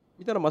එමිහුන්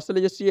ඉතර මස්සල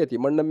ජෙස්සිය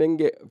තිමන්න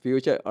මෙන්ගේ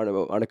ෆියුචර්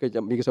අනක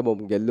මික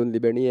සබම් ගෙල්ලුන්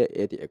ලිබෙනිය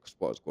ඒති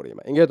එක්ස්පෝස් කරීම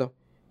එංගේතෝ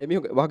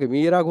එමිහුන් වාගේ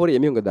මීරා ගෝරි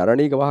එමිහුන්ගේ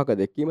දරණීක වාහක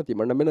දෙක්කීම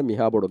තිමන්න මෙන්න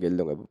මිහා බොඩ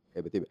ගෙල්ලුන්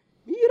එබතිබ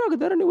මීරාගේ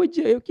දරණී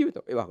වජ්ජ ඒ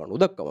කිවිතෝ ඒ වාහක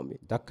උදක්කම මේ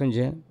දක්කන්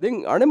ජේ දැන්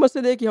අනේ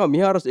මස්සේ දෙකී හම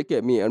මිහාරස් එක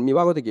මේ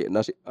වාගොතකේ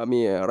නසි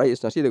මේ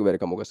රයිස් නසීදක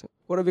වෙරක මොකස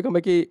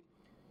කොරවිකමකී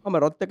හම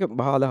රත්තක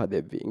බහලා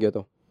දෙව්වි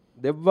එංගේතෝ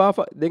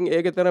දෙව්වා දැන්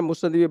ඒකේ තර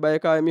මුස්සදිවි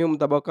බයකා එමිහුන්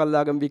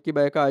තබකල්ලාගම් වික්කි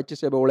බයකා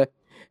එච්චසේ බෝලේ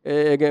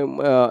ඒක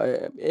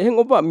එහෙන්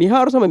ඔබ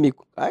මිහාර සම මි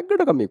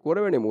අයකට කම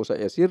කොරවෙන මූස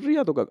ඒ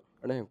සිරියා තුක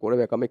අනේ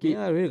කොරවේ කම කි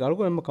වේ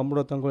ගල්කෝ එම්ම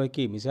කම්බුඩත්තන් කොල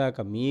කි මිසාක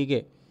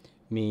මීගේ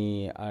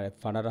මේ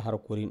ෆනර හර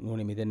කුරින්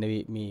නෝනේ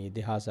මෙදෙන්නවි මේ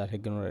දෙහාස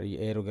හැග්ගන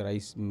ඒරුගේ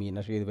රයිස් මේ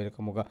නශීද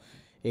වෙරකමක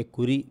ඒ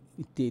කුරි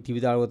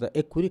තිවිදාලවත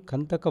ඒ කුරි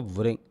කන්තක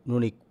වරෙන්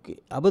නෝනේ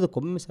අබද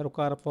කොම්මෙ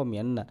සරකාරපව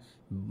යන්න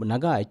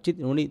නගා එච්චි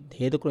නෝනේ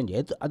හේද කරන්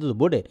ජේත අද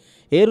බොඩේ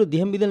ඒරු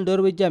දිහම් මිදන්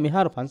ඩොර වෙජ්ජා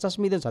මිහාර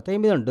 50 මිදන් 7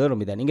 මිදන් ඩොර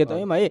මිදන් ඉංගේ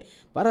තමයි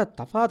වර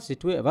තෆාත්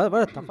සිටුවේ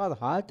වර තෆාත්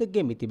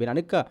හාල්තගේ මිති බෙන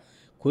අනික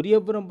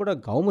ಕುರಿಯಬ್ಬರಂ ಬಡ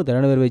ಗೌಮ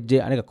ದರಣವರ ವೆಜ್ಜೆ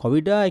ಅನೇಕ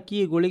ಕೋವಿಡ್ ಆಕಿ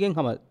ಗುಳಿಗೆನ್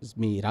ಹಮ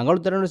ಮಿ ರಂಗಳು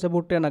ದರಣ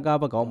ಸೆಬುಟ್ಟೆ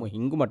ನಗಾಬ ಗೌಮ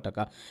ಹಿಂಗು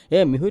ಮಟ್ಟಕ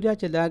ಏ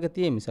ಮಿಹುರಿಯಾಚೆ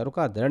ಲಾಗತಿ ಮಿ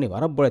ಸರ್ಕಾರ ದರಣಿ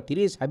ವರ ಬಡ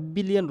 30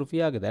 ಬಿಲಿಯನ್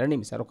ರೂಪಾಯಿಗೆ ದರಣಿ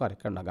ಮಿ ಸರ್ಕಾರ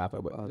ಕಣ್ಣ ನಗಾಪ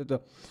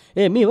ಬ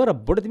ಏ ಮಿ ವರ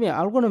ಬಡತಿ ಮಿ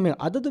ಅಲ್ಗೊಣ ಮೆ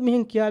ಅದದು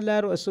ಮಿಹೆನ್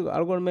ಕಿಯಾಲಾರು ಅಸು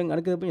ಅಲ್ಗೊಣ ಮೆ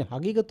ಅನೇಕ ಮಿ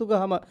ಹಗೀಗತುಗ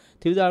ಹಮ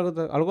ತಿವಿದ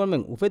ಅಲ್ಗೊಣ ಮೆ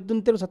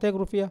ಉಫೆದ್ದುಂತೆರು 7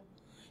 ರೂಪಾಯಿ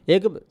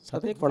ඒක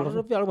සතෙක්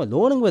වරරුපිය අලුම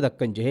ලෝණං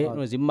වෙදක්කන් ජෙහෙ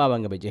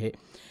සිම්මාවංග බෙජෙහෙ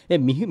ඒ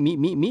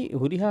මි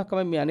හුරිහා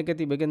කම මි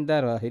අනකති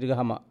බෙගෙන්දාර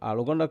හිරගහම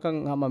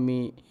අලුගොණකන් හම මි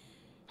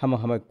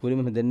හම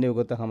කුරිම දෙන්නේ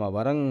ගොත හම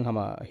වරන් හම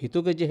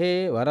හිතුක ජෙහෙ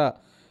වර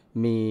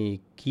මි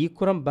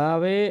කීකුරම්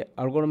බාවේ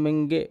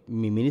අලුගොණමෙන්ගේ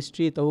මි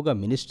මිනිස්ට්‍රී තවුග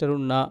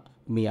මිනිස්ටරුන්නා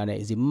මි අනේ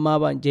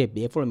සිම්මාවංජේ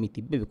බේෆොල මි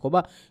තිබ්බේ කොබ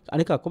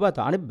අනික කොබ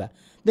තානෙබ්බ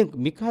දැන්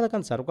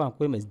මිකාලකන් සරුකන්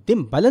කොෙම දෙම්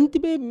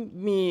බලන්තිබේ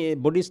මි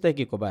බොඩිස්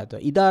තකි කොබත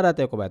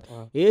ඉදාරතේ කොබත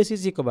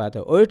ACC කොබත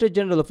ඔඩිටර්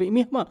ජනරල් ඔෆ්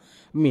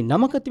මි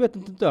නමකති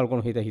බෙතන්ත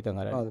අලුගොණ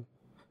හිතන්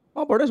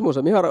අර පොඩස් මොස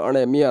මිහර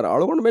අනේ මිහර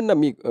අලුගොණ මෙන්න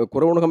මි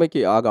කුරවුණ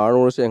කමකි ආ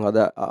ගානෝසෙන්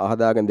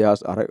හදාගෙන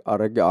දහස්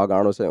අරගේ ආ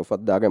ගානෝසෙන්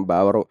උෆද්දාගෙන්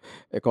බාවරු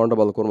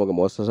accountable කුරුමගේ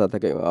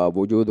මොස්සසතකේ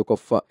වුජූදු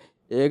කොෆා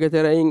ඒක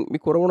තෙරයින් මි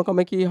කුරවුණ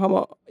කමකි හම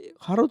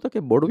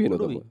හරුතකේ බොඩු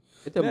විනෝද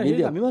එත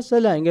මිලිය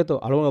මිමස්සලා ඉංගේතෝ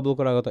අලුගොණ අබු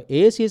කරාගත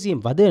ACC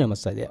වදේන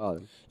මස්සලිය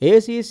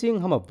ACC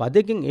හම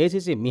වදකින්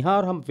ACC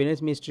මිහාර හම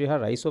ෆිනන්ස් මිනිස්ට්‍රි හර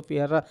රයිස් ඔෆ්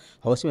හර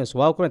හවසිම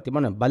ස්වාව කරන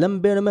තිමන බලම්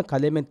බේනම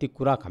කලෙමෙන්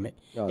තිකුරා කමේ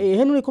ඒ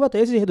එහෙනුනේ කොබත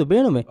ACC හෙදු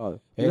බේනම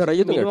ඒක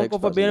රජතුගේ ටෙක්ස්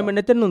කොබ බේනම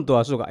නැතෙන්නුන් තෝ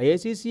අසුක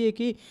ACC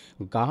එකි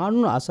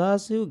ගානු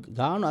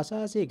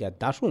අසාසී ගේ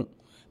දශුන්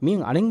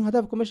මින් අනින්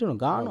හදව කොමිෂන්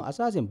ගානු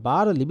අසාසෙන්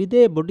බාර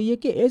ලිබිදේ බොඩි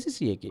එකේ ACC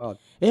එකි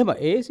එහෙම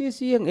ACC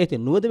යෙන් ඒත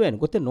නුවද වෙන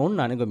කොතේ නොන්න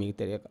අනග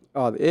මිතරයක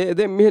ඒ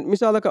දෙ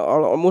මිසාලක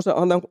මුස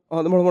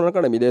හඳ මොන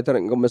කන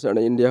මිදේතර ගොම්මස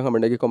ඉන්දියා හැම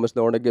නෙගි කොමස්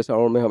දෝණගේ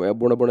සවල් මෙ හැම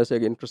බුණ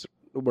බුණසේගේ ඉන්ට්‍රස්ට්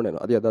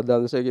උබුණන අදිය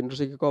දද්දාන්සේගේ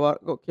ඉන්ට්‍රස්ට් කව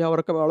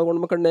කියාවරකම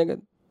අලගොන්නම කන්නේක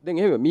දැන්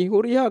එහෙම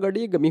මිහුරියා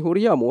ගඩීග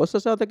මිහුරියා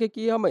මොස්සසතක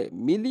කියාම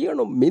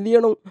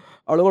මිලියනු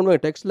අලගොන්නම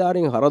ටෙක්ස්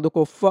ලාරින් හරදු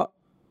කොෆ්ෆා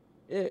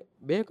ඒ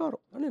ಬೇಕಾರ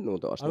ಅನೆ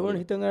ನೋದು ಅಲ್ವನ್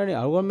ಹಿತಂಗani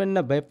ಅಲ್ವನ್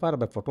ಮೆನ್ನ ಬೈಫಾರ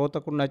ಬೈ ಫೋಟೋ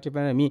ತಕುನ್ ನಾಚೆ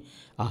ಪೆನ ಮಿ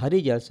ಅಹರಿ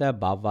ಜಲ್ಸಾ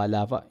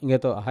ಬಾವಾಲಾಫ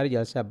ಇಂಗೆತೋ ಅಹರಿ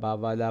ಜಲ್ಸಾ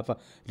ಬಾವಾಲಾಫ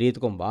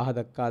ರೀತಕೊಂ ವಾಹ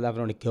ದಕ್ಕಾಲಾಫ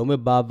ನೋನಿ ಕೆೌಮೆ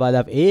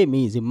ಬಾವಾಲಾಫ ಏ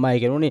ಮಿ ಜಿಮ್ಮಾ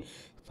ಗೆ ನೋನಿ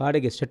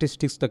ಫಾಡೆಗೆ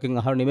ಸ್ಟ್ಯಾಟಿಸ್ಟಿಕ್ಸ್ ತಕಿನ್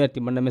ಅಹರು ನಿಮೆ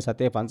ತಿಮ್ಮನ್ನ ಮೆ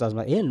ಸತೆ 50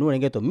 ಮಾ ಏ ನೋನಿ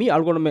ಇಂಗೆತೋ ಮಿ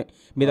ಅಲ್ಗೊಣ ಮೆ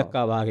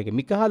ಮಿದಕ್ಕಾ ವಾಹಗೆ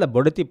ಮಿಕಹಾಲ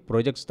ಬೊಡತಿ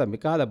ಪ್ರಾಜೆಕ್ಟ್ಸ್ ತ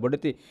ಮಿಕಹಾಲ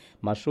ಬೊಡತಿ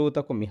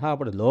ಮಶ್ರೂತಕು ಮಿಹಾ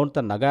ಬಡ ಲೋನ್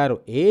ತ ನಗಾರು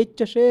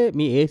ಏಚ್ಚಶೆ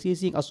ಮಿ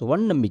ACC ಅಸು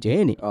ವಣ್ಣ ಮಿ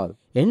ಜೇನಿ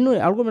ಎನ್ನು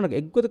ಅಲ್ಗೊಮನಕ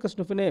ಎಗ್ಗೊದ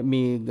ಕಸ್ನುಫನೆ ಮಿ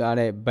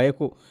ಗಾನೆ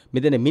ಬಯಕು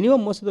ಮಿದನೆ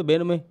ಮಿನಿಮಮ್ ಮೊಸದು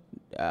ಬೇನುಮೆ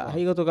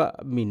ಹೈಗತುಗ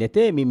ಮಿ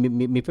ನೆತೆ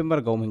ಮಿ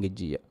ಫೆಂಬರ್ ಗೌಮೆಂಗೆ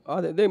ಜಿಯ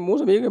ಅದೆ ದೆ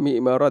ಮೂಸ ಮೀಗ ಮಿ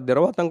ಮರ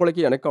ದೆರವ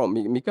ತಂಕೊಳಕಿ ಅನೆಕ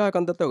ಮಿಕಾ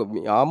ಕಂತತ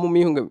ಆಮು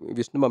ಮೀಹುಂಗ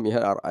ವಿಷ್ಣುಮ ಮಿಹ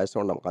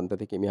ಐಸೋಂಡಂ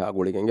ಕಂತತಿಕಿ ಮಿಹ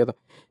ಗುಳಿಗೆಂಗೆತ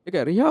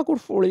ಏಕ ರಿಹಾ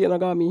ಕುರ್ಫೋಳಿ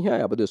ನಗಾ ಮಿಹ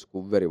ಅಬದು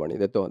ಸ್ಕುವೆರಿ ವಣಿ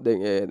ದೆತೋ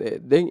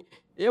ದೆನ್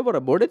ඒවර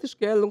බොඩති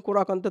ස්කේල්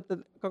කුරා කන්තත්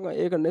කංග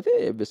ඒක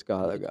නැතේ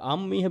විස්කාලග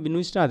අම් මීහ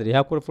බිනුස්නාද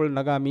රිහා කුරෆුල්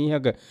නගා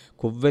මීහග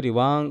කුව්වරි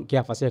වාන්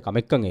කියා ෆසේ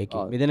කමෙක්කන් ඒක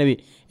මෙදෙනවි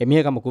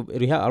එමිහකම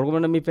රිහා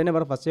අල්ගොමන මී පෙනේ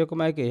වර ෆසේ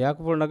කොමයික රිහා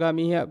කුරෆුල් නගා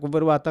මීහ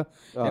කුව්වරි වාතන්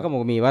එක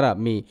මො මී වර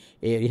මී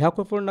ඒ රිහා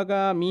කුරෆුල්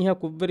නගා මීහ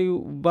කුව්වරි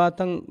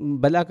වාතන්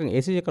බලාකන්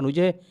ACC එක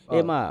නුජේ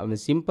ඒමා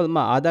සිම්පල්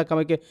මා ආදා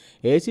කමක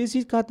ACC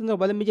කාතන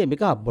බල මිජේ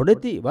මිකා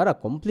බොඩති වර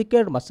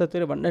කොම්ප්ලිකේට්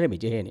මස්සතර වන්නර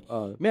මිජේනි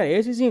මේ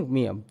ACC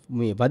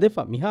මී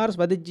වදෙෆා මිහාරස්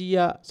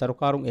වදජියා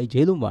සරකාරුන් ඒ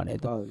ජේලුම්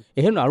වානේත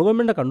එහෙම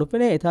අලුගොමෙන්ඩ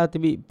කන්නුපෙනේ එතා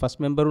තිබි ෆස්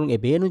මෙම්බරුන් ඒ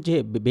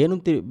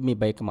බේනුන් ති මී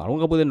බයික මාරුන්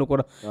ගබුදෙන්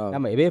නොකර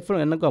යම එවේෆ්ලෝ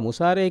එන්නක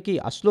මුසාරේකි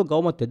අස්ලෝ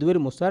ගෞම තෙදුවරි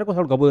මුසාරක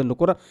සල් ගබුදෙන්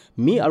නොකර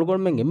මී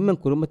අලුගොමෙන් එම්මෙන්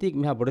කුරුමති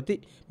මිහා බොඩති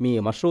මී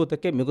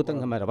මශ්රූතකේ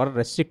මිගුතන් හැම වර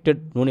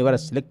රෙස්ට්‍රික්ටඩ් නෝනි වර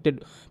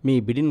සිලෙක්ටඩ් මී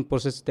බිඩින්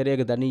ප්‍රොසෙස්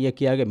තරයක දනිය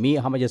කියාගේ මී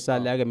හැම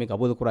ජස්සාලයාගේ මේ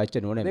ගබුද කුරා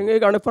ඉච්ච නෝනේ දැන්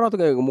ඒක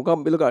අනපරාතක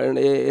මුකම් බිලක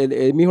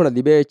ඒ මිහුණ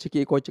දිබේච්ච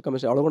කි කොච්ච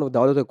කමස අලුගොන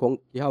දවදත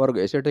කොන් කියා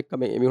වර්ග එසෙටෙක්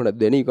කම මිහුණ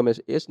දෙනි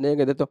කමස එස්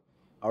නේගේ දෙතෝ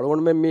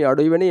අලුගොන මේ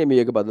අඩුයි වෙනේ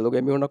මේක බදලෝක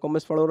මිහුණ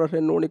කොමස් ෆලෝවරස්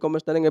රෙන් නෝනි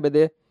කොමස් තනෙන්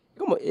එබෙදේ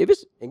එකම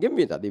එවිස් එගෙන්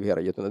මේ තදි විහර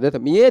යතුන දෙත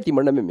මේ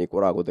තිමන්න මේ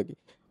කුරා ගොතකි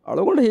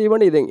අලුගොන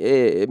හේවණි දැන්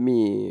ඒ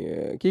මී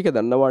කීක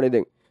දන්නවානේ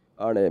දැන්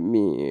අනේ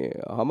මී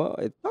හම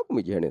එත්තක්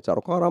මි ජහනේ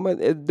සරකාරම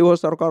එද්දව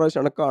සරකාරය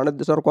සනක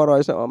අනද්ද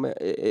සරකාරය සම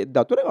ඒ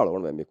දතුනේ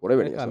අලුගොන මේ කුර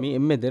වෙනේ මී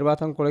එම්මේ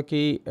දර්වාතන්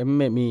කොලකි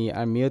එම්මේ මී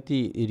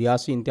මියති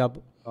රියාසි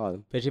ಇಂತಿಹಾಬ್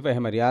ಪೆಶಿಫ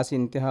ಹೆಮ ರಿಯಾಸಿ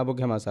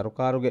ಇಂತಿಹಾಬುಗೆ ಹೆಮ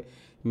ಸರ್ಕಾರುಗೆ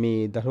ಮೀ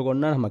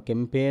ದರುಗೊನ್ನ ಹಮ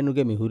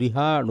ಕೆಂಪೇನುಗೆ ಮಿ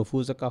ಹುರಿಹಾ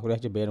ನುಫೂಸಕ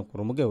ಹುರಿಯಾಚ ಬೇನು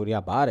ಕುರುಮುಗೆ ಹುರಿಯಾ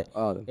ಬಾರೆ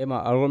ಎಮ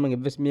ಅಲ್ಗೊಮ್ಮೆ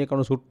ಎವ್ವೆಸ್ ಮಿ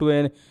ಕನು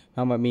ಸುಟ್ಟುವೇನೆ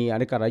ಹಮ ಮಿ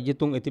ಅನಿಕ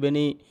ರಜ್ಯತುಂ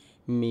ಎತಿಬೆನಿ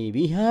ಮಿ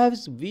ವಿ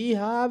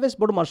ಹ್ಯಾವ್ಸ್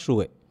ಬೊಡು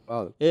ಮಶ್ರುವೆ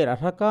ඒ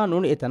රටකා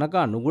නුන ඒ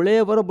තනකා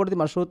නුගුලේ වර බොඩති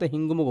මශ්‍රූත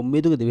හිංගුම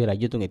ගොම්මේදුගේ දෙවේ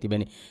රජ්‍යතුන්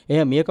ඇතිබෙනි එහ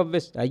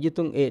මේකවස්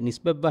රජ්‍යතුන් ඒ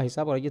නිස්බෙබ්බා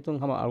හිසාබ රජ්‍යතුන්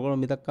හම අල්ගොන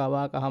මිදක්කා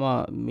වාක හම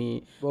මී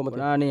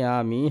බොනානේ යා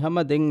මී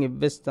හම දෙන්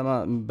එවස් තම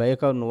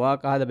බයක නුවා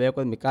කහද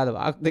බයක මිකාද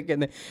වාක්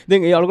දෙකනේ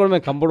දෙන් ඒ අල්ගොන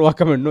මේ කම්බොඩ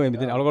වාක මෙන්නෝ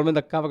එමිදෙන අල්ගොන මේ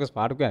දක්කාවක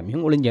ස්පාට් කෑ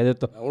මිහුන් උලින්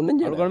ජයදෙත්ත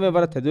අල්ගොන මේ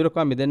වර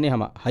තෙදුරකා මිදෙන්නේ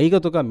හම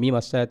හයිගතුක මී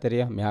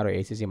මස්සයතරිය මෙහාර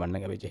ACC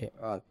මන්නගේ වෙජේ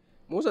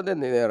ಮೂಸ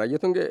ದೆನ್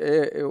ರಜತುಂಗೆ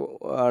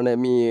ಆನೆ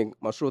ಮೀ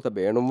ಮಶ್ರೂತ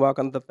ಬೇಣುವಾ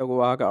ಕಂತತ್ತಗ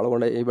ವಾಕ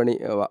ಅಳಗೊಂಡ ಏಬಣಿ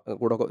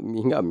ಕುಡಕೊ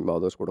ಹಿಂಗ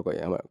ಮಾದೋಸ್ ಕುಡಕೊ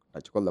ಯಮ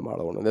ಟಚ್ ಕೊಲ್ಲ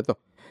ಮಾಳಗೊಂಡ ದೆತೋ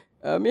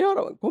ಮಿಯಾರ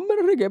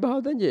ಕೊಮ್ಮೆರಿಗೆ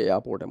ಬಾವದಂಜೆ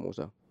ಯಾಪೋಟೆ ಮೂಸ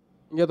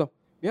ಇಂಗೆತೋ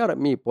මිහාර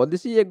මේ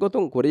පොලිසියෙක්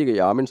ගොතුන් කොරීගේ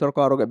යාමින්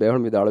සරකාරෝගේ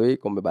බේහුන් විදාලවි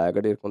කොම්බ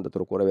බයගඩිර කොන්ද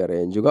තුරු කොරවේ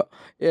රේන්ජුග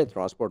ඒ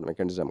ට්‍රාන්ස්පෝර්ට්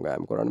මෙකැනිසම්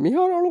ගායම් කරන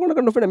මිහාර අලුගණ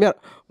කන්න ෆෙන මිහාර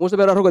මුස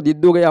බේර රෝග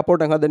දිද්දුගේ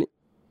එයාපෝර්ට් එක හදනි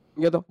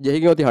ගේතෝ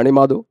ජෙහිගෝති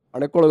හනිමාදු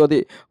අනෙක්කොල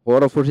ගොති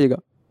හෝර ෆුෂිග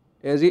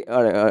ඒසි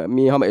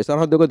මී හම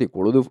එසරහද්ද ගොති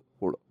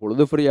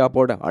කුළුදු ෆ්‍රී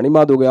එයාපෝර්ට්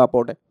හනිමාදුගේ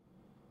එයාපෝර්ට්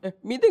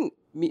මිතින්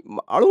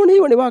අලුගණ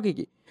හීවනේ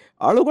වාකිකි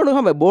අලුගණ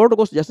හම බෝඩ්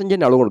කොස් ජසන්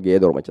ජෙන් අලුගණ ගේ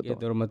දොර මචතෝ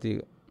දොරමති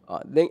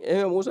දැන්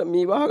එහෙම මූස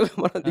මී වාහක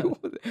මන දියු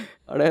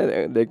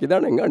අනේ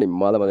දෙකිදාන engani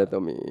මාල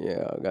මදතෝ මී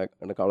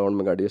අන කලොන්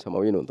මේ ගඩිය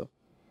සමවිනුන්තෝ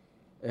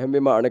එහෙම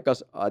මේ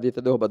අනෙකස්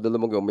ආදිත දෝ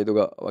බදලමුගේ උම්මිදුග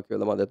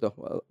වකිවල මදතෝ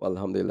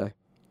අල්හම්දුලිල්ලාහ්